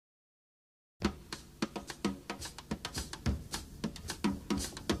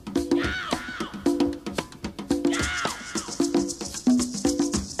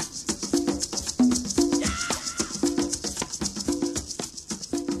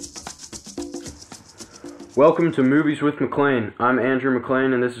Welcome to Movies with MacLean. I'm Andrew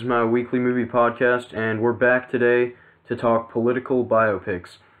MacLean, and this is my weekly movie podcast, and we're back today to talk political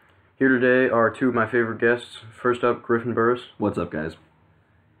biopics. Here today are two of my favorite guests. First up, Griffin. What's up, guys?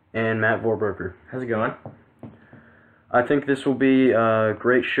 And Matt Vorberger. How's it going? I think this will be a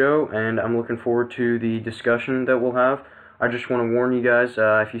great show, and I'm looking forward to the discussion that we'll have. I just want to warn you guys,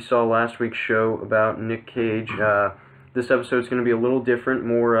 if you saw last week's show about Nick Cage, this episode's going to be a little different,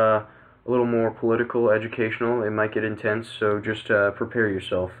 a little more political, educational. It might get intense, so just prepare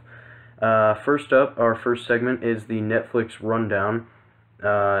yourself. First up, our first segment is the Netflix rundown,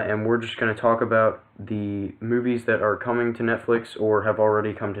 and we're just going to talk about the movies that are coming to Netflix or have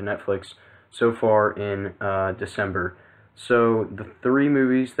already come to Netflix so far in December. So the three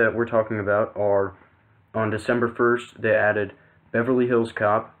movies that we're talking about are, on December 1st, they added Beverly Hills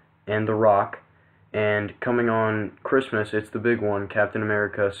Cop and The Rock. And coming on Christmas, it's the big one, Captain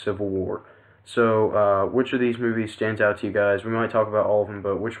America: Civil War. So, which of these movies stands out to you guys? We might talk about all of them,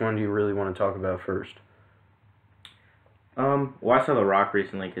 but which one do you really want to talk about first? Well, I saw The Rock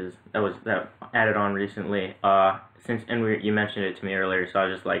recently because that added on recently. You mentioned it to me earlier, so I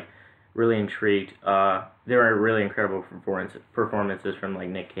was just really intrigued. There were really incredible performances from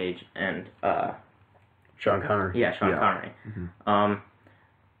Nick Cage and Sean Connery. Yeah, Sean Connery. Mm-hmm.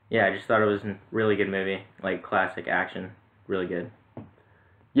 Yeah, I just thought it was a really good movie, classic action, really good.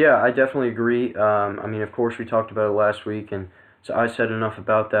 Yeah, I definitely agree. Of course, we talked about it last week, and so I said enough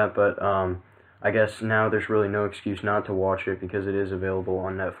about that, but I guess now there's really no excuse not to watch it because it is available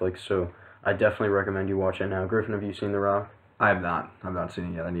on Netflix, so I definitely recommend you watch it now. Griffin, have you seen The Rock? I have not. I've not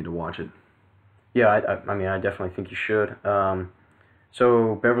seen it yet. I need to watch it. Yeah, I definitely think you should.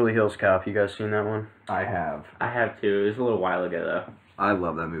 So, Beverly Hills Cop, you guys seen that one? I have. I have too. It was a little while ago, though. I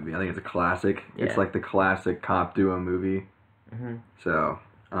love that movie. I think it's a classic. Yeah. It's like the classic cop duo movie. Mm-hmm. So,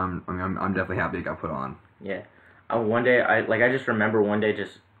 I'm definitely happy it got put on. Yeah. One day, I just remember one day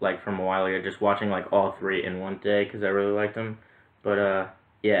just, from a while ago, just watching, all three in one day because I really liked them. But,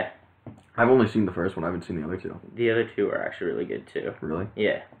 yeah. I've only seen the first one. I haven't seen the other two. The other two are actually really good, too. Really?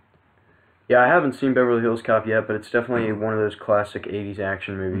 Yeah. Yeah, I haven't seen Beverly Hills Cop yet, but it's definitely one of those classic 80s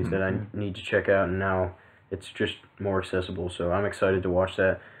action movies that I need to check out, and now it's just more accessible, so I'm excited to watch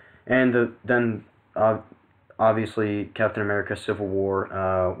that. And then obviously, Captain America: Civil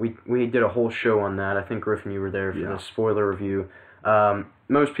War. We did a whole show on that. I think, Griffin, you were there for the spoiler review.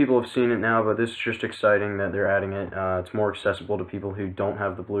 Most people have seen it now, but this is just exciting that they're adding it. It's more accessible to people who don't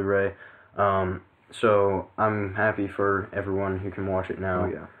have the Blu-ray. So I'm happy for everyone who can watch it now.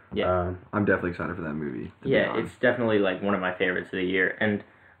 Oh, yeah. Yeah. I'm definitely excited for that movie. Yeah, it's definitely one of my favorites of the year, and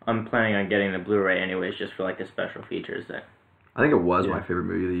I'm planning on getting the Blu-ray anyways, just for the special features. I think it was my favorite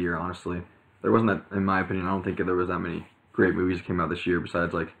movie of the year, honestly. There wasn't that, in my opinion, I don't think there was that many great movies that came out this year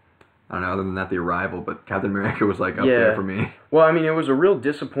besides, I don't know, other than that, The Arrival, but Captain America was, up there for me. Well, it was a real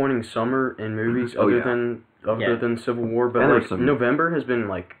disappointing summer in movies other than Civil War, but, November has been,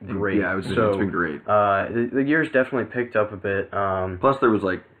 great. Yeah, it's been great. The year's definitely picked up a bit. Plus, there was,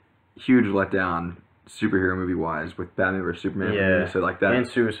 huge letdown superhero movie-wise with Batman vs. Superman. Yeah, so that. And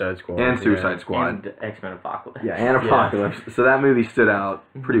Suicide Squad. And X-Men Apocalypse. Yeah, and Apocalypse. Yeah. So that movie stood out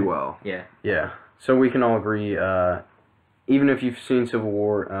pretty well. Yeah. Yeah. So we can all agree, even if you've seen Civil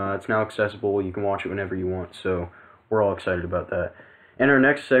War, it's now accessible. You can watch it whenever you want, so we're all excited about that. And our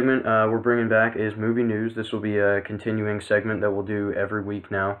next segment we're bringing back is Movie News. This will be a continuing segment that we'll do every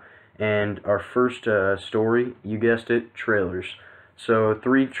week now. And our first story, you guessed it, trailers. So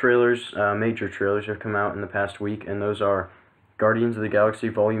 3 trailers, major trailers, have come out in the past week, and those are Guardians of the Galaxy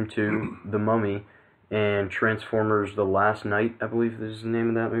Volume 2, The Mummy, and Transformers: The Last Night, I believe this is the name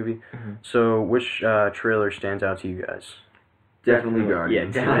of that movie. Mm-hmm. So which trailer stands out to you guys? Definitely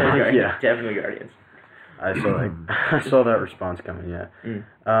Guardians. Yeah, definitely Guardians. Yeah. Definitely Guardians. I saw that response coming, yeah.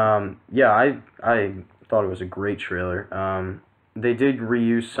 I thought it was a great trailer. They did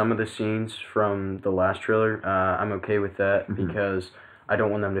reuse some of the scenes from the last trailer. I'm okay with that because I don't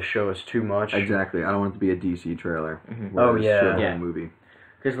want them to show us too much. Exactly. I don't want it to be a DC trailer. Mm-hmm. Oh, yeah. Yeah. Movie.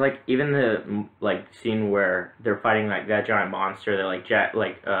 Because, even the, scene where they're fighting, that giant monster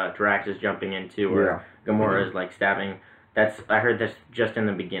that, Drax is jumping into, or Gamora is, stabbing, I heard that's just in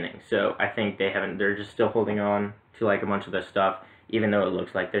the beginning. So I think they're just still holding on to, a bunch of this stuff, even though it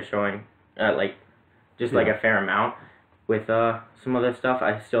looks like they're showing, a fair amount. With some of this stuff,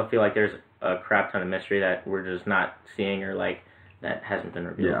 I still feel like there's a crap ton of mystery that we're just not seeing or that hasn't been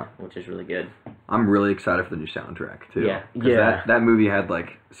revealed, Yeah. which is really good. I'm really excited for the new soundtrack too. Yeah. Yeah. That movie had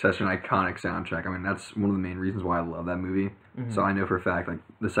like such an iconic soundtrack. I mean, that's one of the main reasons why I love that movie. Mm-hmm. So I know for a fact like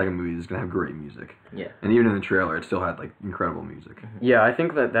the second movie is gonna have great music. Yeah. And even in the trailer, it still had like incredible music. Yeah, I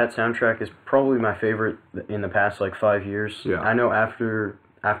think that soundtrack is probably my favorite in the past like 5 years. Yeah. I know after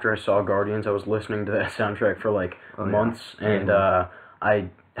I saw Guardians, I was listening to that soundtrack for like months, and I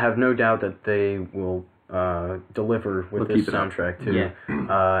have no doubt that they will deliver with this soundtrack too.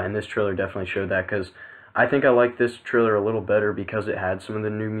 Yeah. And this trailer definitely showed that, because I think I like this trailer a little better because it had some of the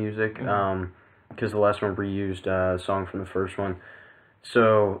new music. Because the last one reused a song from the first one.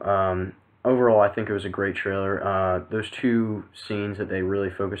 So overall, I think it was a great trailer. Those two scenes that they really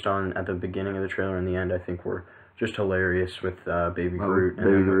focused on at the beginning of the trailer and the end, I think were just hilarious, with Baby Groot.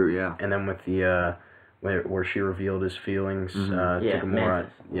 Groot, yeah. And then with the where she revealed his feelings to Gamora.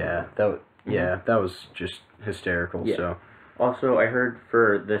 Mantis. That was just hysterical. Yeah. So. Also, I heard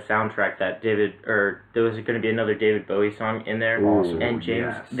for the soundtrack that there was going to be another David Bowie song in there, and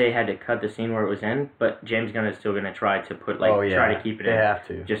James, they had to cut the scene where it was in, but James Gunn is still going to try to put try to keep it in. They have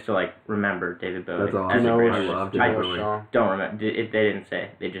to, just to remember David Bowie. That's awesome. I love David Bowie. Don't remember. They didn't say.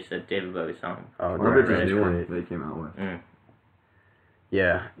 They just said David Bowie song. Oh, I bet this new one they came out with.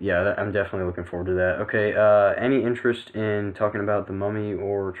 Yeah, I'm definitely looking forward to that. Okay, any interest in talking about the Mummy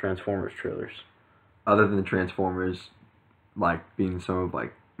or Transformers trailers? Other than the Transformers, being some of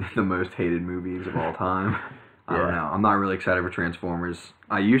the most hated movies of all time. I don't know. I'm not really excited for Transformers.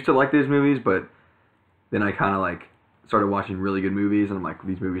 I used to like these movies, but then I kind of started watching really good movies, and I'm like,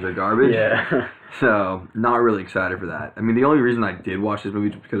 these movies are garbage. Yeah. So not really excited for that. I mean, the only reason I did watch this movie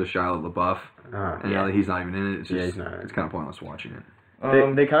was because of Shia LaBeouf, and now that he's not even in it, it's just it's kind of pointless watching it.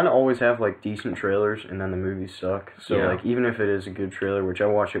 They kind of always have decent trailers, and then the movies suck. So even if it is a good trailer, which I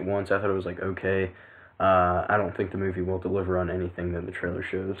watched it once, I thought it was okay. I don't think the movie will deliver on anything that the trailer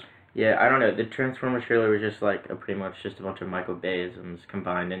shows. Yeah, I don't know. The Transformers trailer was just pretty much just a bunch of Michael Bay-isms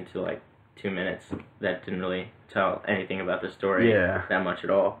combined into 2 minutes that didn't really tell anything about the story that much at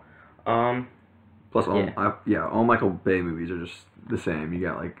all. Plus, all Michael Bay movies are just the same. You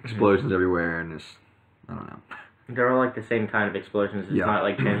got explosions everywhere, and it's, I don't know. They're all the same kind of explosions. It's not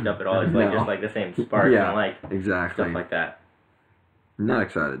changed up at all. It's just the same sparks and exactly stuff like that. Not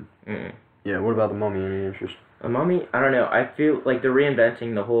excited. Yeah, what about the Mummy? Any interest? A Mummy? I don't know. I feel like they're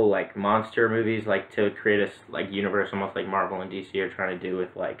reinventing the whole monster movies to create a universe almost like Marvel and DC are trying to do with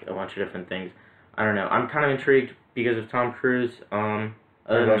a bunch of different things. I don't know. I'm kind of intrigued because of Tom Cruise. Other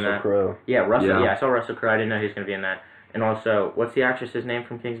than Russell Crowe. Yeah, Russell. Yeah, I saw Russell Crowe. I didn't know he was going to be in that. And also, what's the actress's name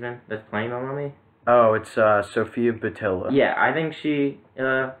from Kingsman that's playing the Mummy? Oh, it's Sophia Boutella. Yeah, I think she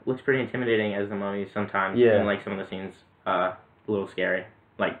looks pretty intimidating as the Mummy sometimes. Yeah. And some of the scenes a little scary.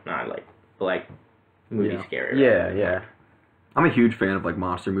 Not movie scary. Yeah. I'm a huge fan of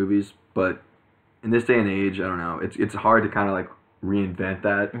monster movies, but in this day and age, I don't know. It's hard to kind of reinvent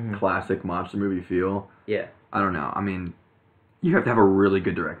that classic monster movie feel. Yeah. I don't know. I mean, you have to have a really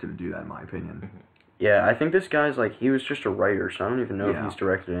good director to do that, in my opinion. Yeah, I think this guy's he was just a writer, so I don't even know if he's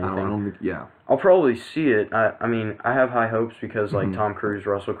directed anything. I don't think, I'll probably see it. I mean, I have high hopes because Tom Cruise,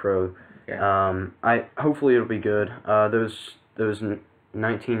 Russell Crowe. Yeah. Hopefully it'll be good. Those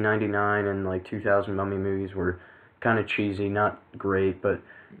 1999 and 2000 Mummy movies were kind of cheesy, not great, but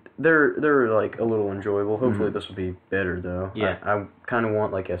they're a little enjoyable. Hopefully this will be better though. Yeah. I kind of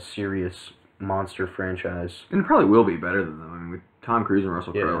want a serious monster franchise. And it probably will be better than them. I mean, with Tom Cruise and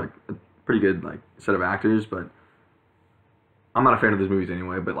Russell Crowe, a pretty good set of actors, but I'm not a fan of these movies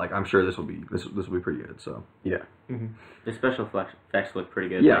anyway. But I'm sure this will be pretty good. So yeah. The special effects look pretty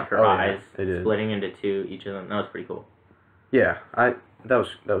good. Yeah. Her eyes did. splitting into two, each of them. That was pretty cool. Yeah, that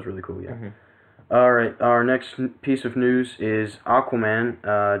was really cool. Yeah. All right, our next piece of news is Aquaman,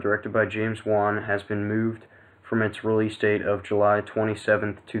 directed by James Wan, has been moved from its release date of July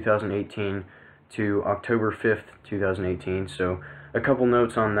 27th, 2018 to October 5th, 2018. So a couple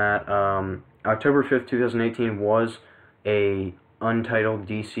notes on that. October 5th, 2018 was a untitled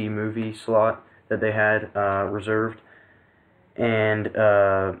DC movie slot that they had reserved, and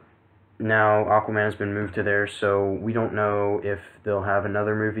now Aquaman has been moved to there, so we don't know if they'll have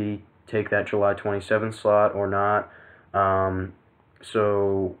another movie take that July 27th slot or not.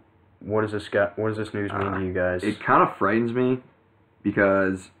 So what does this news mean to you guys? It kind of frightens me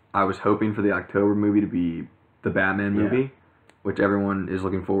because I was hoping for the October movie to be the Batman movie, which everyone is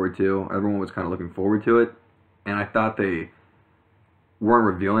looking forward to. Everyone was kind of looking forward to it, and I thought they weren't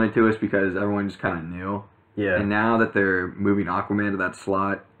revealing it to us because everyone just kind of knew. Yeah. And now that they're moving Aquaman to that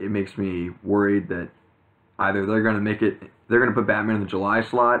slot, it makes me worried that either they're going to put Batman in the July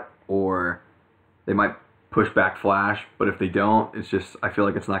slot, or they might push back Flash, but if they don't, it's just I feel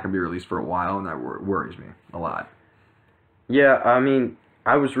like it's not going to be released for a while, and that worries me a lot. Yeah, I mean,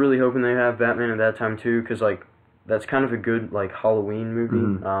 I was really hoping they have Batman at that time too, because like that's kind of a good like Halloween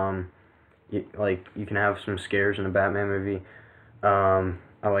movie. You can have some scares in a Batman movie.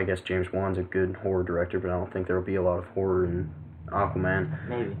 I guess James Wan's a good horror director, but I don't think there will be a lot of horror in Aquaman.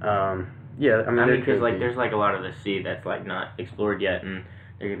 Maybe. Yeah, I mean, because like there's like a lot of the sea that's like not explored yet, and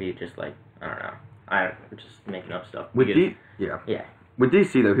there could be just like I don't know. I'm just making up stuff. With because, yeah. With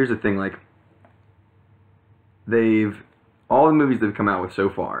DC though, here's the thing: like all the movies they've come out with so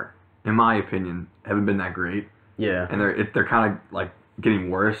far, in my opinion, haven't been that great. Yeah. And they're kind of like getting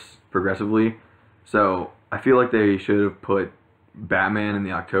worse progressively. So I feel like they should have put Batman in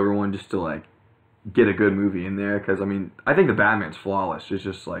the October one just to like get a good movie in there. Because I mean, I think the Batman's flawless. It's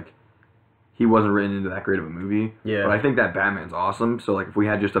just like he wasn't written into that great of a movie. Yeah. But I think that Batman's awesome. So like if we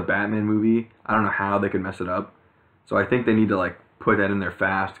had just a Batman movie, I don't know how they could mess it up. So I think they need to like put that in there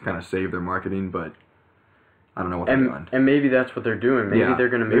fast to kind of save their marketing. But I don't know what they're doing. And maybe that's what they're doing. Maybe they're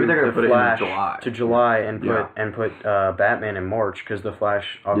going to move the Flash to July and put Batman in March, because the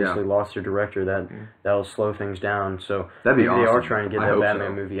Flash obviously lost their director. That'll slow things down. So maybe awesome. They are trying to get that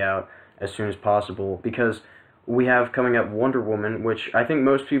Batman movie out as soon as possible, because we have coming up Wonder Woman, which I think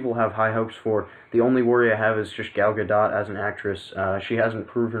most people have high hopes for. The only worry I have is just Gal Gadot as an actress. She hasn't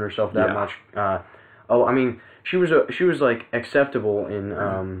proven herself that much. I mean, she was like acceptable in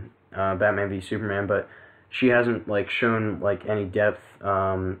Batman v Superman, but she hasn't like shown like any depth.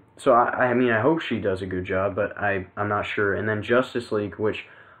 So I mean, I hope she does a good job, but I'm not sure. And then Justice League, which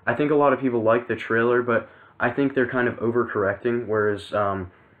I think a lot of people like the trailer, but I think they're kind of overcorrecting. Whereas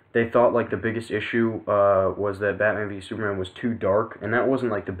they thought like the biggest issue was that Batman v Superman was too dark, and that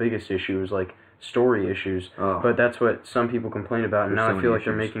wasn't like the biggest issue. It was like story issues. But that's what some people complain about, and now I feel like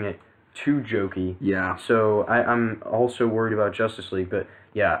they're making it too jokey. Yeah. So I'm also worried about Justice League, but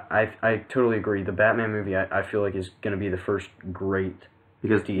yeah, I totally agree. The Batman movie I feel like is going to be the first great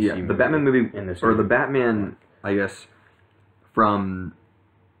DC movie. The Batman movie the Batman, I guess, from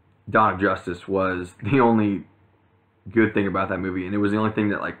Dawn of Justice was the only good thing about that movie, and it was the only thing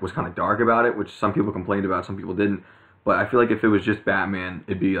that like was kind of dark about it, which some people complained about, some people didn't. But I feel like if it was just Batman,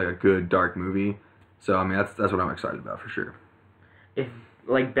 it'd be like a good dark movie. So I mean, that's what I'm excited about for sure. If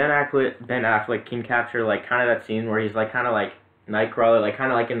like Ben Affleck can capture like kind of that scene where he's like kind of like Nightcrawler, like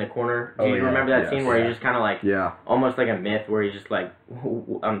kind of like in the corner. Do you remember that scene where he's just kind of like almost like a myth, where he's just like,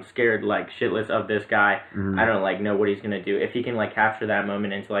 I'm scared like shitless of this guy. I don't like know what he's gonna do. If he can like capture that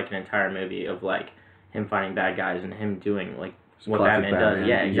moment into like an entire movie of like him fighting bad guys and him doing like what Batman does,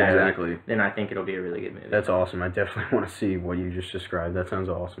 exactly. Then I think it'll be a really good movie. That's awesome. I definitely want to see what you just described. That sounds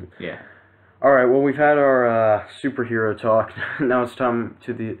awesome. Yeah. All right. Well, we've had our superhero talk. Now it's time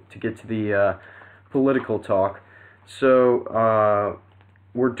to get to the political talk. So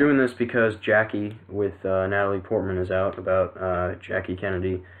we're doing this because Jackie with Natalie Portman is out about Jackie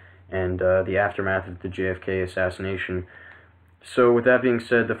Kennedy and the aftermath of the JFK assassination. So with that being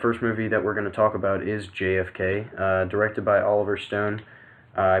said, the first movie that we're going to talk about is JFK, directed by Oliver Stone.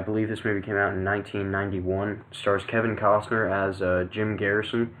 I believe this movie came out in 1991. Stars Kevin Costner as Jim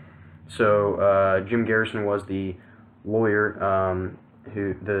Garrison. So Jim Garrison was the lawyer,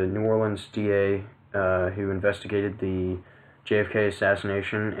 the New Orleans DA who investigated the JFK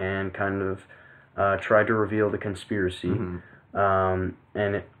assassination and kind of tried to reveal the conspiracy.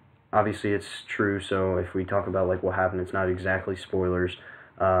 And obviously it's true, so if we talk about like what happened, it's not exactly spoilers.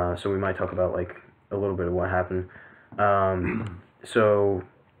 So we might talk about like a little bit of what happened. So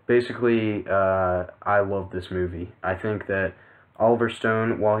basically, I love this movie. I think that Oliver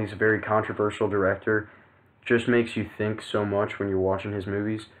Stone, while he's a very controversial director, just makes you think so much when you're watching his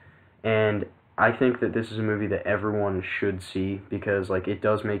movies. And I think that this is a movie that everyone should see, because like it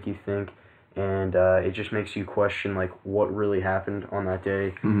does make you think, and it just makes you question like what really happened on that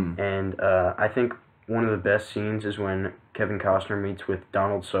day. And I think one of the best scenes is when Kevin Costner meets with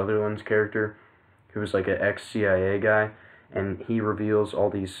Donald Sutherland's character, who was like an ex-CIA guy, and he reveals all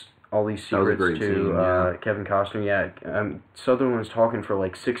these secrets to Kevin Costner. Sutherland's talking for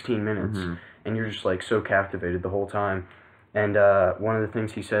like 16 minutes, and you're just like so captivated the whole time. And one of the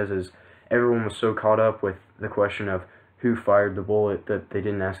things he says is everyone was so caught up with the question of who fired the bullet that they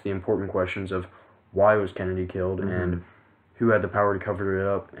didn't ask the important questions of why was Kennedy killed, and who had the power to cover it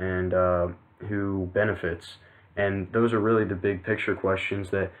up, and who benefits. And those are really the big picture questions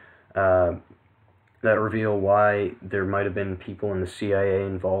that that reveal why there might have been people in the CIA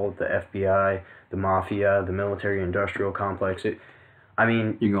involved, the FBI, the mafia, the military-industrial complex. I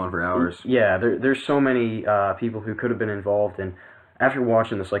mean, you can go on for hours. Yeah, there's so many people who could have been involved, and after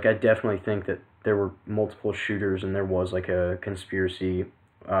watching this, like I definitely think that there were multiple shooters and there was like a conspiracy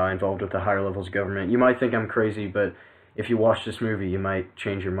involved with the higher levels of government. You might think I'm crazy, but if you watch this movie, you might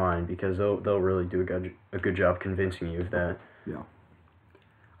change your mind because they'll really do a good job convincing you of that. Yeah.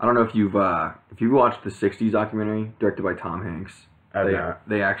 I don't know if you've watched the '60s documentary directed by Tom Hanks.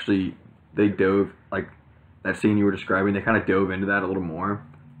 They dove, like that scene you were describing. They kind of dove into that a little more,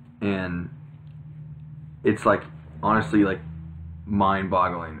 and it's like honestly like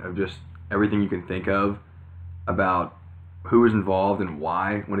mind-boggling of just everything you can think of about who was involved and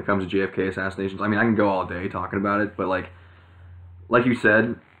why when it comes to JFK assassinations. I mean, I can go all day talking about it, but like you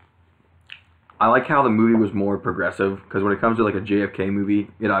said, I like how the movie was more progressive, because when it comes to like a JFK movie,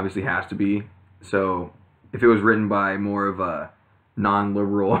 it obviously has to be. So if it was written by more of a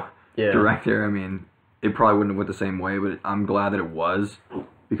non-liberal director, I mean, it probably wouldn't have went the same way, but I'm glad that it was,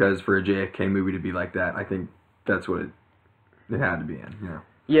 because for a JFK movie to be like that, I think that's what it had to be in, you know.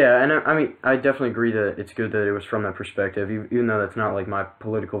 Yeah, and I mean, I definitely agree that it's good that it was from that perspective, even though that's not like my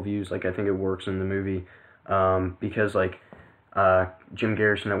political views. Like, I think it works in the movie, because like Jim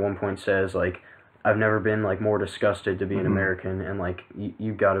Garrison at one point says like, I've never been like more disgusted to be an American, and like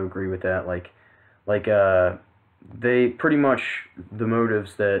you've got to agree with that. Like they pretty much, the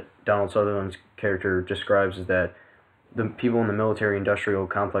motives that Donald Sutherland's character describes is that the people in the military-industrial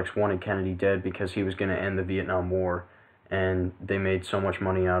complex wanted Kennedy dead because he was going to end the Vietnam War, and they made so much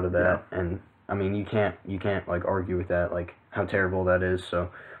money out of that. Yeah. And I mean, you can't like argue with that, like how terrible that is. So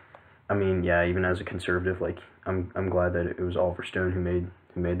I mean, yeah, even as a conservative, like I'm glad that it was Oliver Stone who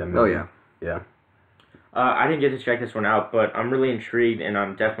made that movie. Oh yeah, yeah. I didn't get to check this one out, but I'm really intrigued, and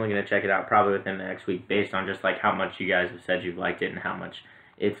I'm definitely going to check it out probably within the next week, based on just like how much you guys have said you've liked it and how much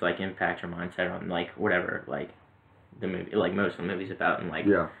it's like impacts your mindset on like whatever like the movie, like most of the movies about, and like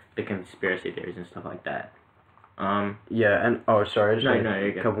the conspiracy theories and stuff like that. Yeah, and sorry, I just had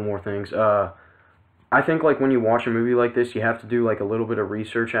a couple more things. I think like when you watch a movie like this, you have to do like a little bit of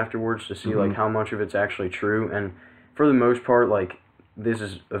research afterwards to see like how much of it's actually true, and for the most part, like this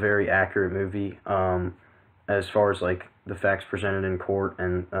is a very accurate movie. As far as like the facts presented in court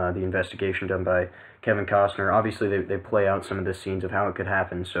and the investigation done by Kevin Costner. Obviously, they play out some of the scenes of how it could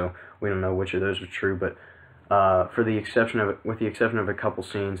happen, so we don't know which of those are true. But with the exception of a couple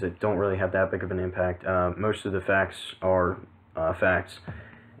scenes that don't really have that big of an impact, most of the facts are facts,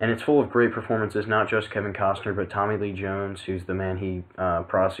 and it's full of great performances. Not just Kevin Costner, but Tommy Lee Jones, who's the man he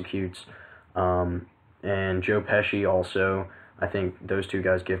prosecutes, and Joe Pesci also. I think those two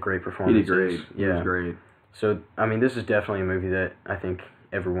guys give great performances. He did great. Yeah. He was great. So, I mean, this is definitely a movie that I think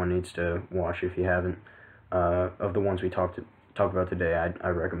everyone needs to watch if you haven't. Of the ones we talked about today, I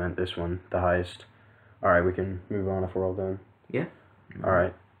recommend this one the highest. All right, we can move on if we're all done. Yeah. All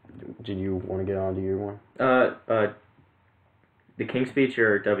right. Did you want to get on to your one? The King's Speech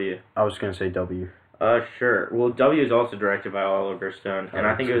or W? I was going to say W. Sure. Well, W is also directed by Oliver Stone, and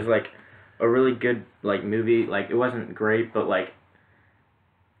I think it was, like, a really good, like, movie. Like, it wasn't great, but, like,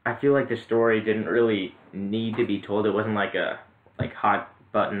 I feel like the story didn't really need to be told. It wasn't like a hot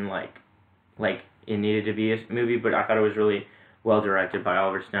button like it needed to be a movie, but I thought it was really well directed by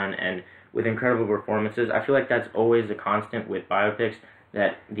Oliver Stone and with incredible performances. I feel like that's always a constant with biopics,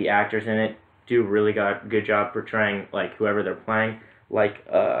 that the actors in it do really good job portraying like whoever they're playing. Like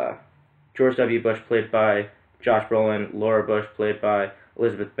George W. Bush played by Josh Brolin, Laura Bush played by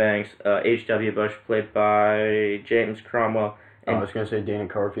Elizabeth Banks, H.W. Bush played by James Cromwell. And, I was going to say Dana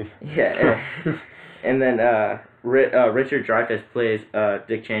Carvey. Yeah. And then Richard Dreyfuss plays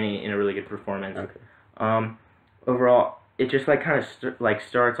Dick Cheney in a really good performance. Okay. Overall, it just like kind of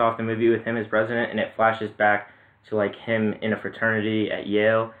starts off the movie with him as president, and it flashes back to like him in a fraternity at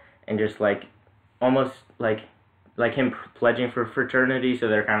Yale, and just like almost like him pledging for fraternity. So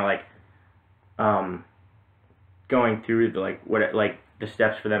they're kind of like going through the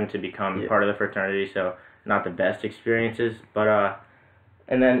steps for them to become part of the fraternity. So not the best experiences, but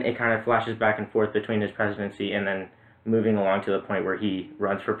and then it kind of flashes back and forth between his presidency and then moving along to the point where he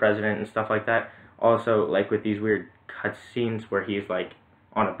runs for president and stuff like that. Also, like with these weird cut scenes where he's like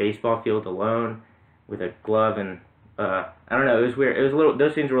on a baseball field alone with a glove, and I don't know, it was weird. It was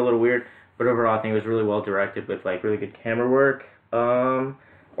those scenes were a little weird, but overall I think it was really well directed with like really good camera work.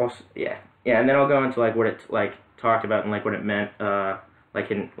 Also, yeah, and then I'll go into like what it's like talked about and like what it meant. Like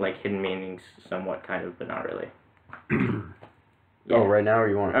hidden meanings, somewhat, kind of, but not really. Yeah. Oh, right now, or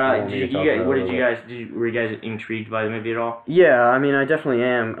you want? Were you guys intrigued by the movie at all? Yeah, I mean, I definitely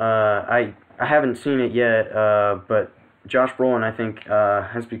am. I haven't seen it yet, but Josh Brolin, I think,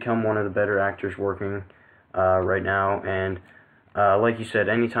 has become one of the better actors working right now. And like you said,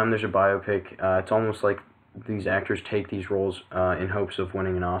 anytime there's a biopic, it's almost like these actors take these roles in hopes of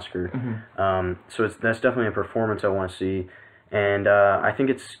winning an Oscar. Mm-hmm. So that's definitely a performance I want to see, and I think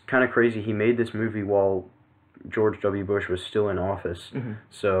it's kind of crazy he made this movie while George W. Bush was still in office. Mm-hmm.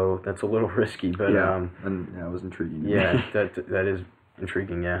 So that's a little risky, but it was intriguing. Yeah, that is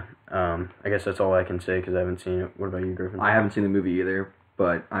intriguing. Yeah, I guess that's all I can say because I haven't seen it. What about you, Griffin? I haven't seen the movie either,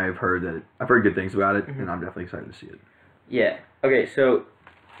 but I've heard good things about it, and I'm definitely excited to see it. Yeah. Okay. So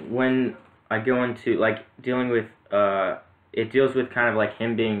when I go into like dealing with it deals with kind of like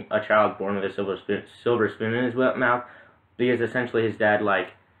him being a child born with a silver spoon in his mouth, because essentially his dad like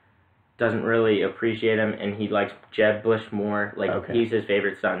doesn't really appreciate him, and he likes Jeb Bush more. Like he's his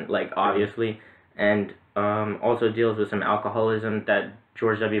favorite son, like obviously, and also deals with some alcoholism that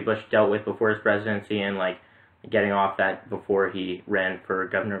George W. Bush dealt with before his presidency, and like getting off that before he ran for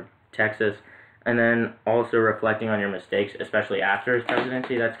governor of Texas. And then also reflecting on your mistakes, especially after his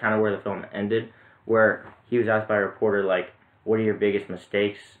presidency. That's kind of where the film ended, where he was asked by a reporter, like, what are your biggest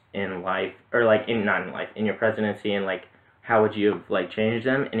mistakes in life, or like, not in life, in your presidency, and like, how would you have like changed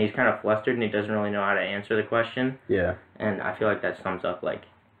them? And he's kind of flustered, and he doesn't really know how to answer the question. Yeah. And I feel like that sums up like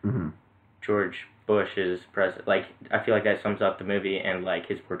George Bush's president. Like, I feel like that sums up the movie and like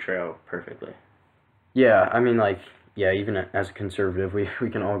his portrayal perfectly. Yeah, I mean, like, yeah, even as a conservative, we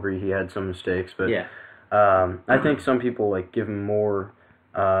can all agree he had some mistakes, but Yeah. I think some people like give him more,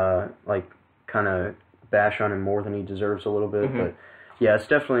 like, kind of bash on him more than he deserves a little bit. But yeah, it's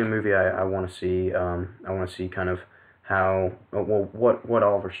definitely a movie I want to see. I want to see kind of how what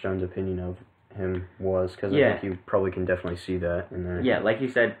Oliver Stone's opinion of him was, because I think you probably can definitely see that in there. Yeah, like you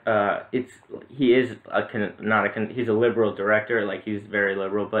said, he's a liberal director. Like, he's very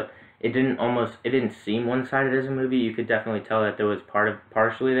liberal, but it didn't seem one-sided as a movie. You could definitely tell that there was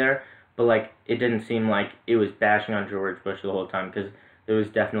partially there, but like it didn't seem like it was bashing on George Bush the whole time, because there was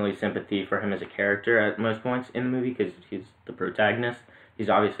definitely sympathy for him as a character at most points in the movie, because he's the protagonist. He's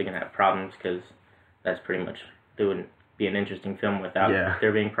obviously gonna have problems, because that's pretty much, it wouldn't be an interesting film without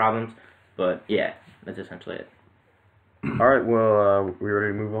there being problems. But yeah, that's essentially it. All right, well, we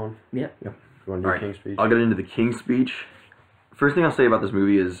ready to move on? Yeah. You want to do the King's Speech? I'll get into the King's Speech. First thing I'll say about this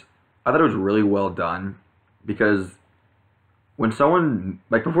movie is I thought it was really well done, because when someone,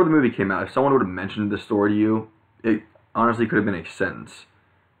 like before the movie came out, if someone would have mentioned the story to you, it honestly could have been a sentence.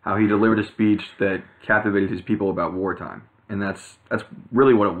 How he delivered a speech that captivated his people about wartime. And that's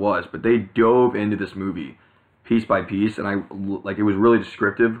really what it was. But they dove into this movie piece by piece, and it was really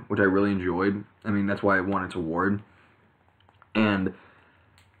descriptive, which I really enjoyed. I mean, that's why it won its award. And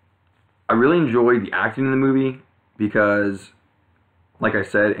I really enjoyed the acting in the movie, because like I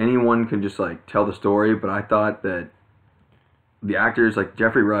said, anyone can just like tell the story, but I thought that the actors, like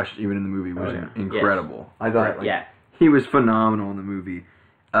Jeffrey Rush, even in the movie, was incredible. Yes. I thought he was phenomenal in the movie.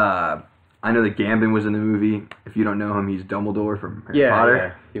 I know that Gambon was in the movie. If you don't know him, he's Dumbledore from Harry Potter.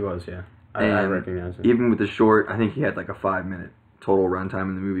 Yeah, he was, I recognize him. Even with the short, I think he had like a 5-minute total runtime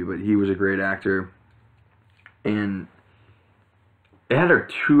in the movie, but he was a great actor. And it had a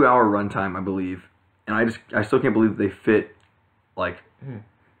 2-hour runtime, I believe. And I still can't believe they fit like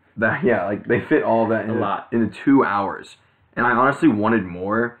that. Yeah, like they fit all of that into 2 hours. And I honestly wanted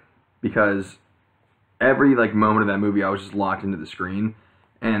more, because every like moment of that movie I was just locked into the screen,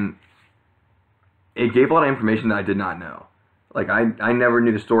 and it gave a lot of information that I did not know. Like I never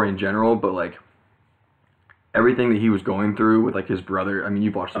knew the story in general, but like everything that he was going through with like his brother. I mean,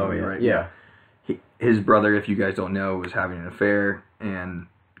 you've watched the movie, right? Yeah. His brother, if you guys don't know, was having an affair and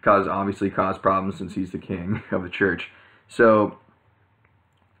obviously caused problems since he's the king of the church. So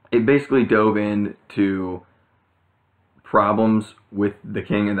it basically dove into problems with the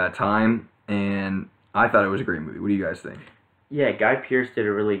king at that time, and I thought it was a great movie. What do you guys think? Yeah, Guy Pearce did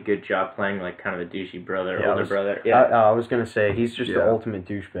a really good job playing like kind of a douchey brother, older brother. Yeah, I was gonna say he's just the ultimate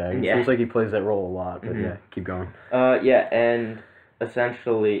douchebag. It seems like he plays that role a lot, but keep going. And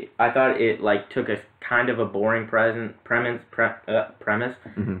essentially, I thought it like took a kind of a boring premise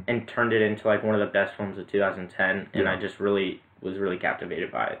and turned it into like one of the best films of 2010, and I just was really captivated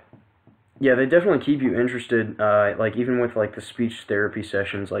by it. Yeah, they definitely keep you interested. Like even with like the speech therapy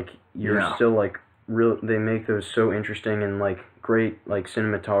sessions, like you're still like they make those so interesting, and like great like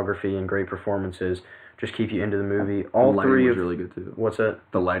cinematography and great performances just keep you into the movie. All the lighting was really good too. What's that?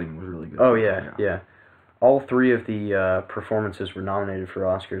 The lighting was really good. Oh yeah. All 3 of the performances were nominated for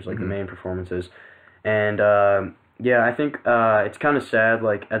Oscars, like the main performances, and I think it's kind of sad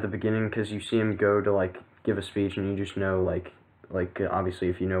like at the beginning, because you see him go to like give a speech, and you just know like obviously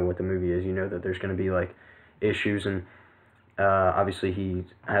if you know what the movie is, you know that there's going to be like issues, and obviously he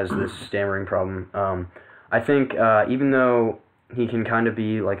has this stammering problem. I think even though he can kind of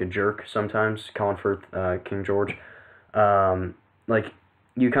be like a jerk sometimes, Colin Firth, King George. Like,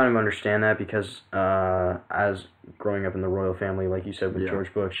 you kind of understand that because as growing up in the royal family, like you said with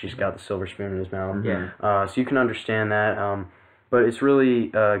George Bush, she's got the silver spoon in his mouth. So you can understand that. But it's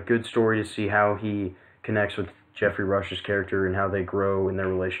really a good story to see how he connects with Jeffrey Rush's character and how they grow in their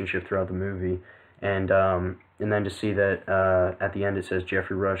relationship throughout the movie. And then to see that at the end it says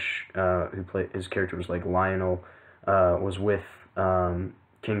Jeffrey Rush, who played his character was like Lionel, was with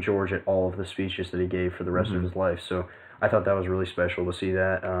King George at all of the speeches that he gave for the rest of his life. So I thought that was really special to see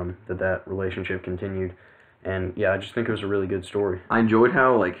that that relationship continued. And yeah, I just think it was a really good story. I enjoyed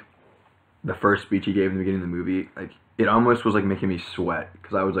how like the first speech he gave in the beginning of the movie, like it almost was like making me sweat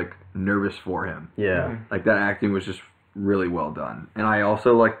because I was like nervous for him. Yeah, like that acting was just really well done. And I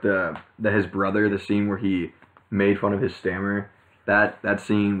also like that his brother, the scene where he made fun of his stammer, that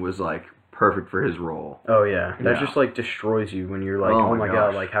scene was like perfect for his role. Oh yeah, that just like destroys you when you're like, oh my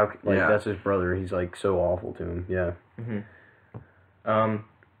god, like how like that's his brother. He's like so awful to him. Yeah.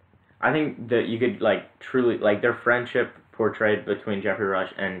 I think that you could like truly like their friendship portrayed between Jeffrey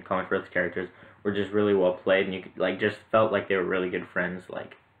Rush and Colin Firth's characters were just really well played, and you could like just felt like they were really good friends.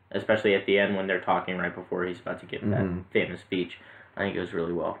 Like especially at the end when they're talking right before he's about to give that famous speech. I think it was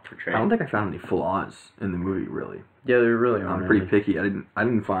really well portrayed. I don't think I found any flaws in the movie, really. Yeah, there really are. I'm pretty picky. I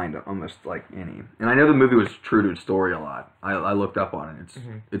didn't find almost like any. And I know the movie was true to its story a lot. I looked up on it.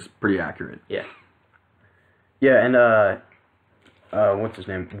 It's pretty accurate. Yeah. Yeah, and what's his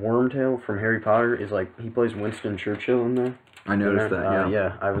name? Wormtail from Harry Potter is like he plays Winston Churchill in there. I noticed that. Yeah.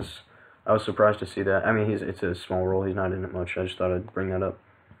 Yeah, I was surprised to see that. I mean, it's a small role. He's not in it much. I just thought I'd bring that up.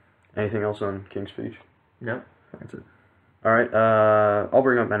 Anything else on King's Speech? No, that's it. All right, I'll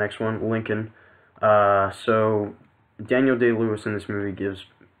bring up my next one, Lincoln. So Daniel Day-Lewis in this movie gives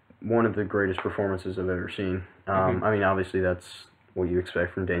one of the greatest performances I've ever seen. I mean, obviously that's what you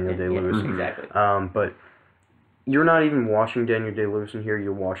expect from Daniel Day-Lewis. Exactly. But you're not even watching Daniel Day-Lewis in here,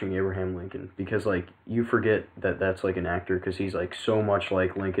 you're watching Abraham Lincoln. Because, like, you forget that that's, like, an actor, because he's, like, so much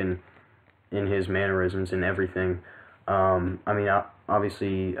like Lincoln in his mannerisms and everything. I mean,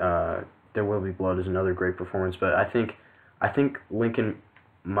 obviously, There Will Be Blood is another great performance, but I think Lincoln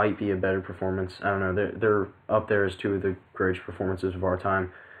might be a better performance. I don't know. They're up there as two of the greatest performances of our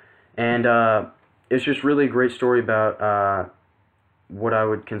time. And it's just really a great story about what I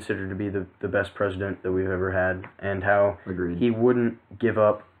would consider to be the best president that we've ever had, and how he wouldn't give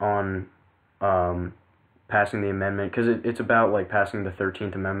up on passing the amendment, because it's about like passing the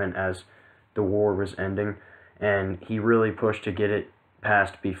 13th Amendment as the war was ending, and he really pushed to get it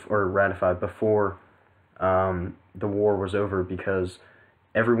passed or ratified before the war was over, because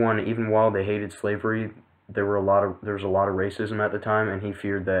everyone, even while they hated slavery, there was a lot of racism at the time, and he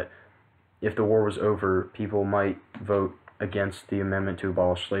feared that if the war was over, people might vote against the amendment to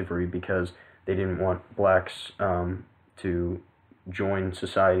abolish slavery because they didn't want blacks to join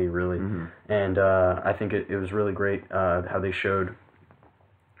society, really. And I think it was really great how they showed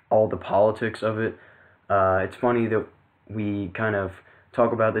all the politics of it. It's funny that we kind of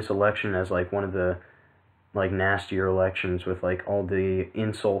talk about this election as like one of the like nastier elections with like all the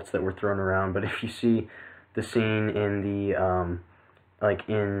insults that were thrown around, but if you see the scene in the like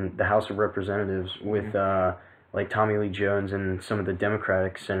in the House of Representatives with like Tommy Lee Jones and some of the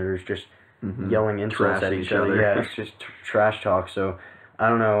Democratic senators just yelling insults at each other. Yeah, it's just trash talk. So I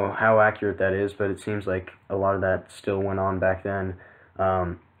don't know how accurate that is, but it seems like a lot of that still went on back then.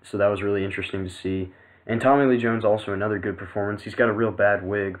 So that was really interesting to see. And Tommy Lee Jones, also another good performance. He's got a real bad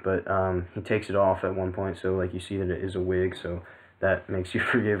wig, but he takes it off at one point, so like you see that it is a wig, so that makes you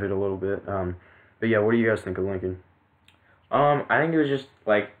forgive it a little bit. But yeah, what do you guys think of Lincoln? I think it was just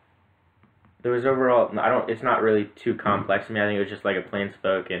like there was overall. It's not really too complex to me. I think it was just like a plain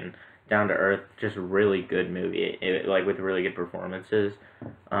spoken, down to earth, just really good movie. Like with really good performances.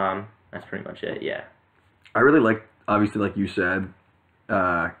 That's pretty much it. Yeah. I really like, obviously, like you said,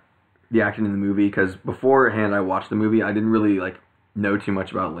 the acting in the movie, because beforehand I watched the movie, I didn't really like know too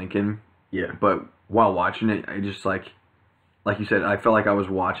much about Lincoln. Yeah. But while watching it, I just like you said, I felt like I was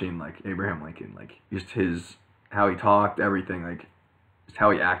watching like Abraham Lincoln, like just how he talked, everything, like just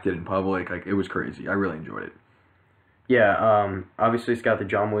how he acted in public, like it was crazy. I really enjoyed it. Yeah, obviously it's got the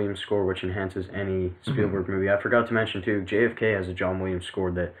John Williams score, which enhances any Spielberg movie. I forgot to mention too, JFK has a John Williams score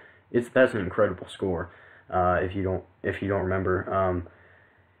that's an incredible score. If you don't remember.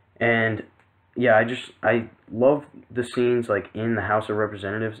 And yeah, I love the scenes like in the House of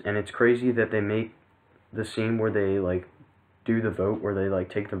Representatives, and it's crazy that they make the scene where they like do the vote, where they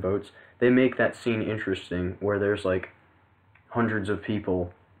like take the votes. They make that scene interesting, where there's like hundreds of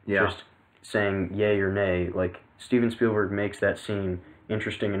people just saying yay or nay. Like, Steven Spielberg makes that scene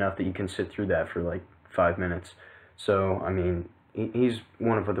interesting enough that you can sit through that for like 5 minutes. So, I mean, he's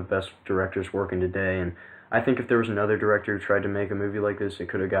one of the best directors working today, and I think if there was another director who tried to make a movie like this, it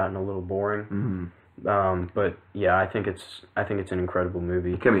could have gotten a little boring. But yeah, I think it's an incredible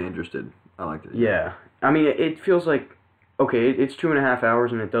movie. It kept me interested. I liked it. Yeah, I mean, it feels like, okay, it's 2.5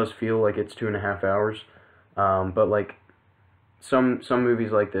 hours, and it does feel like it's 2.5 hours. But like some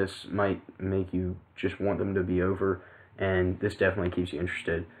movies like this might make you just want them to be over, and this definitely keeps you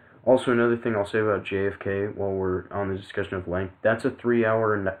interested. Also, another thing I'll say about JFK while we're on the discussion of length, that's a 3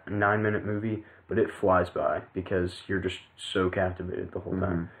 hour and 9 minute movie, but it flies by because you're just so captivated the whole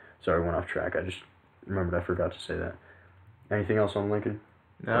time. Sorry, I went off track. I just remembered I forgot to say that. Anything else on Lincoln?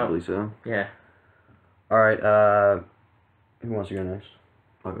 No. Probably so. Yeah. All right. Who wants to go next?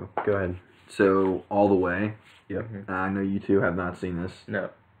 I'll go. Go ahead. So, All the Way. Yep. I know you two have not seen this. No.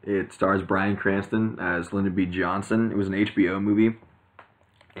 It stars Bryan Cranston as Lyndon B. Johnson. It was an HBO movie.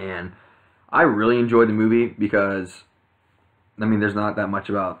 And I really enjoyed the movie because, I mean, there's not that much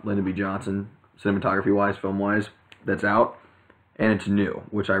about Lyndon B. Johnson, cinematography-wise, film-wise, that's out. And it's new,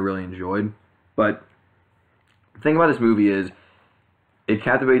 which I really enjoyed. But the thing about this movie is it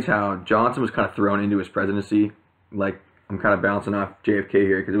captivates how Johnson was kind of thrown into his presidency. Like, I'm kind of bouncing off JFK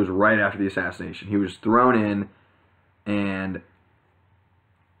here because it was right after the assassination. He was thrown in, and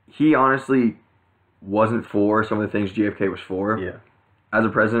he honestly wasn't for some of the things JFK was for. Yeah. As a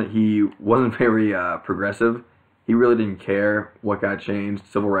president, he wasn't very progressive. He really didn't care what got changed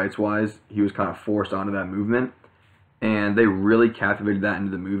civil rights-wise. He was kind of forced onto that movement. And they really captivated that into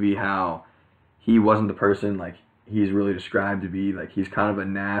the movie, how he wasn't the person, like, he's really described to be. Like, he's kind of a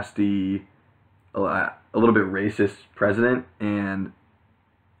nasty, a little bit racist president. And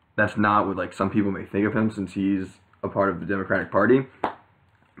that's not what, like, some people may think of him since he's a part of the Democratic Party.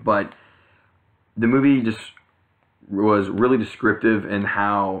 But the movie just was really descriptive in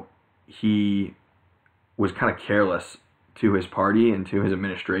how he was kind of careless to his party and to his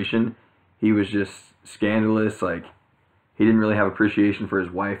administration. He was just scandalous. Like, he didn't really have appreciation for his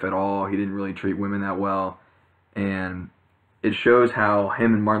wife at all. He didn't really treat women that well. And it shows how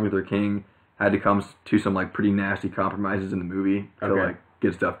him and Martin Luther King had to come to some like pretty nasty compromises in the movie to like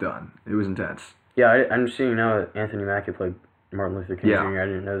get stuff done. It was intense. Yeah, I'm seeing now that Anthony Mackie played Martin Luther King Jr. I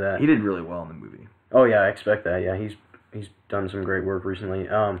didn't know that. He did really well in the movie. Oh yeah, I expect that. Yeah, he's done some great work recently.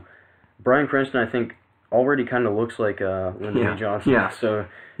 Bryan Cranston, I think, already kind of looks like Lyndon B. Johnson. Yeah, so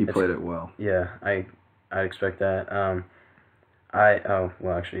he played it well. Yeah, I expect that.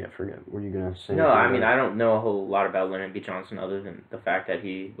 Actually, I forget. Were you gonna say? No, I mean, I don't know a whole lot about Lyndon B. Johnson other than the fact that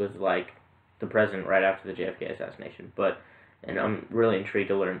he was like the president right after the JFK assassination. And I'm really intrigued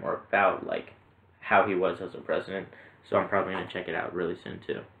to learn more about like how he was as a president. So I'm probably gonna check it out really soon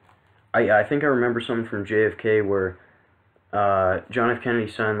too. I think I remember something from JFK where John F. Kennedy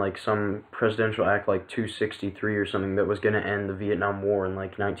signed like some presidential act like 263 or something that was going to end the Vietnam War in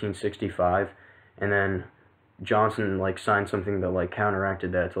like 1965, and then Johnson like signed something that like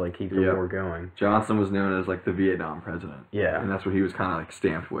counteracted that to like keep the war going. Johnson was known as like the Vietnam president. Yeah. And that's what he was kind of like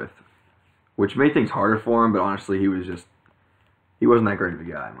stamped with, which made things harder for him, but honestly he wasn't that great of a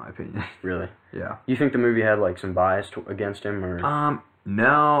guy in my opinion. Really? Yeah. You think the movie had like some bias against him or?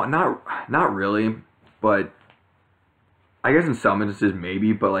 No, not really, but I guess in some instances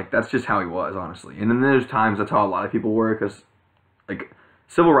maybe, but like that's just how he was, honestly. And then there's times that's how a lot of people were, because like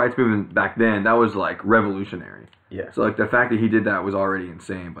civil rights movement back then, that was like revolutionary. Yeah. So like the fact that he did that was already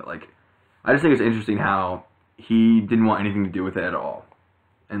insane, but like I just think it's interesting how he didn't want anything to do with it at all.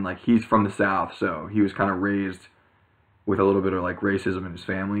 And like he's from the South, so he was kind of raised with a little bit of like racism in his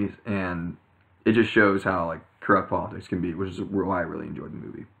family, and it just shows how like corrupt politics can be, which is why I really enjoyed the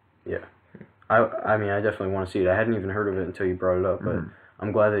movie. Yeah. I mean, I definitely want to see it. I hadn't even heard of it until you brought it up, but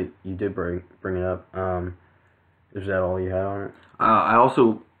I'm glad that you did bring it up. Is that all you had on it? I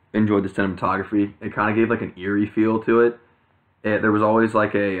also enjoyed the cinematography. It kind of gave like an eerie feel to it. There was always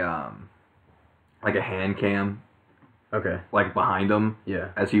like a hand cam, like behind him,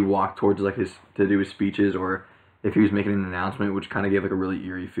 as he walked towards like to do his speeches, or if he was making an announcement, which kind of gave like a really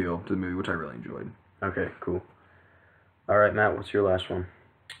eerie feel to the movie, which I really enjoyed. Okay, cool. All right, Matt, what's your last one?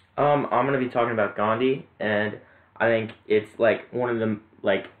 I'm going to be talking about Gandhi, and I think it's like one of the,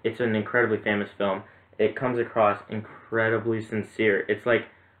 like, it's an incredibly famous film. It comes across incredibly sincere. It's like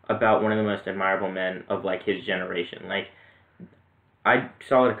about one of the most admirable men of like his generation. Like, I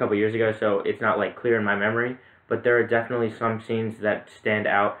saw it a couple years ago, so it's not like clear in my memory, but there are definitely some scenes that stand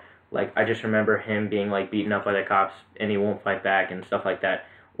out. Like, I just remember him being like beaten up by the cops and he won't fight back and stuff like that.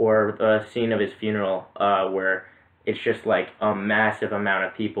 Or the scene of his funeral where it's just like a massive amount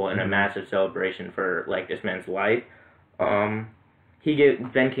of people and a massive celebration for like this man's life. Ben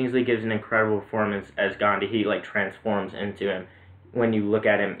Kingsley gives an incredible performance as Gandhi. He like transforms into him. When you look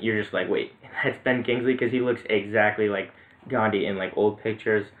at him, you're just like, wait, that's Ben Kingsley, because he looks exactly like Gandhi in like old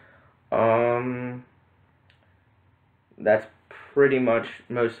pictures. That's pretty much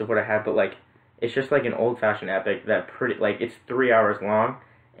most of what I have, but like it's just like an old-fashioned epic that it's 3 hours long,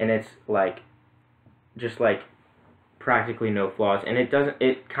 and it's like just like practically no flaws, and it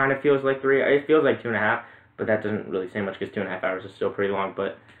kind of feels like it feels like 2.5, but that doesn't really say much because 2.5 hours is still pretty long.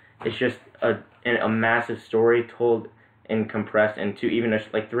 But it's just a massive story told and compressed into even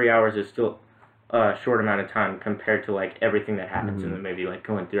like 3 hours is still a short amount of time compared to like everything that happens in the movie, like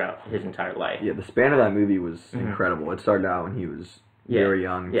going throughout his entire life. Yeah, the span of that movie was incredible. It started out when he was very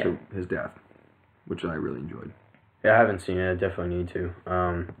young to his death, which I really enjoyed. Yeah, I haven't seen it. I definitely need to.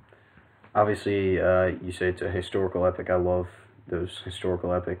 Obviously, you say it's a historical epic. I love those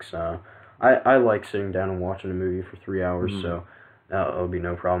historical epics. I like sitting down and watching a movie for 3 hours, so that'll be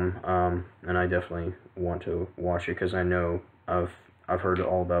no problem. And I definitely want to watch it because I know I've heard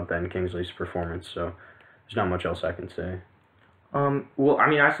all about Ben Kingsley's performance, so there's not much else I can say. Well, I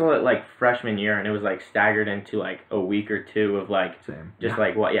mean, I saw it like freshman year, and it was like staggered into like a week or two of like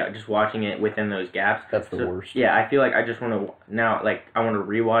just watching it within those gaps. That's the worst. Yeah, I feel like I just want to now I want to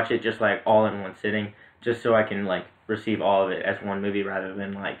rewatch it just like all in one sitting, just so I can like receive all of it as one movie rather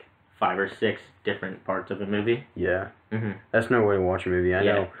than like 5 or 6 different parts of a movie. Yeah, that's no way to watch a movie. I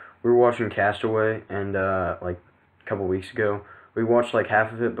know we were watching Castaway, and like a couple weeks ago. We watched like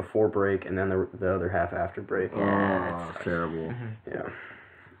half of it before break, and then the other half after break. Yeah, that's terrible. Yeah.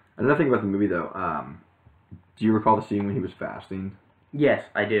 Another thing about the movie, though, do you recall the scene when he was fasting? Yes,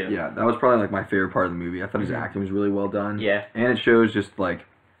 I do. Yeah, that was probably like my favorite part of the movie. I thought his acting was really well done. Yeah. And it shows just like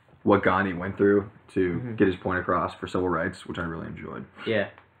what Gandhi went through to get his point across for civil rights, which I really enjoyed. Yeah.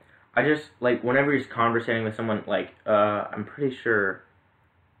 I just, like, whenever he's conversating with someone, like, I'm pretty sure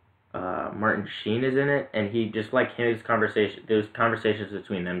Martin Sheen is in it, and he just, like, those conversations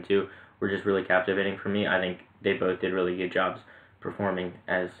between them two were just really captivating for me. I think they both did really good jobs performing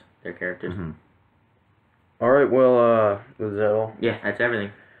as their characters. All right, well, was that all? Yeah, that's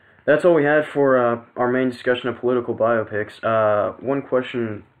everything. That's all we had for our main discussion of political biopics. One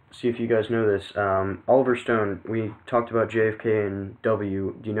question, see if you guys know this. Oliver Stone, we talked about JFK and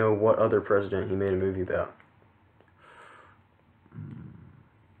W. Do you know what other president he made a movie about?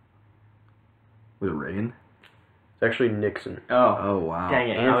 Was it Reagan? It's actually Nixon. Oh wow. Dang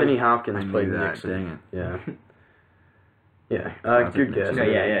it. Anthony Hopkins played that. Nixon. Dang it. Yeah. Good guess. No,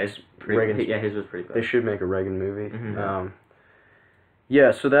 it's Reagan's, his was pretty close. They should make a Reagan movie.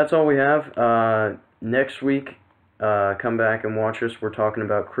 So that's all we have. Next week, come back and watch us. We're talking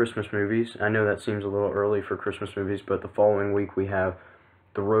about Christmas movies. I know that seems a little early for Christmas movies, but the following week we have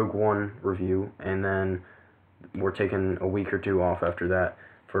the Rogue One review, and then we're taking a week or two off after that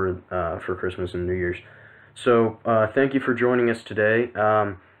for Christmas and New Year's. So thank you for joining us today.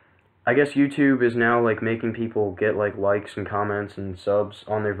 I guess YouTube is now like making people get like likes and comments and subs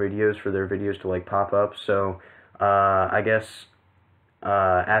on their videos for their videos to like pop up. So I guess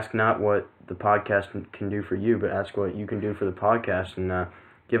ask not what the podcast can do for you, but ask what you can do for the podcast, and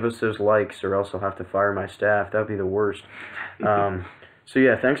give us those likes, or else I'll have to fire my staff. That would be the worst. So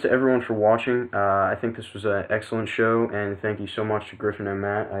yeah, thanks to everyone for watching. I think this was an excellent show, and thank you so much to Griffin and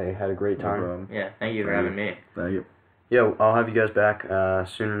Matt. I had a great time. No problem. Yeah, thank you for having me. Thank you. Yeah, I'll have you guys back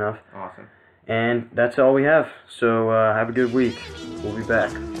soon enough. Awesome. And that's all we have. So have a good week. We'll be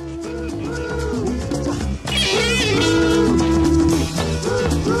back.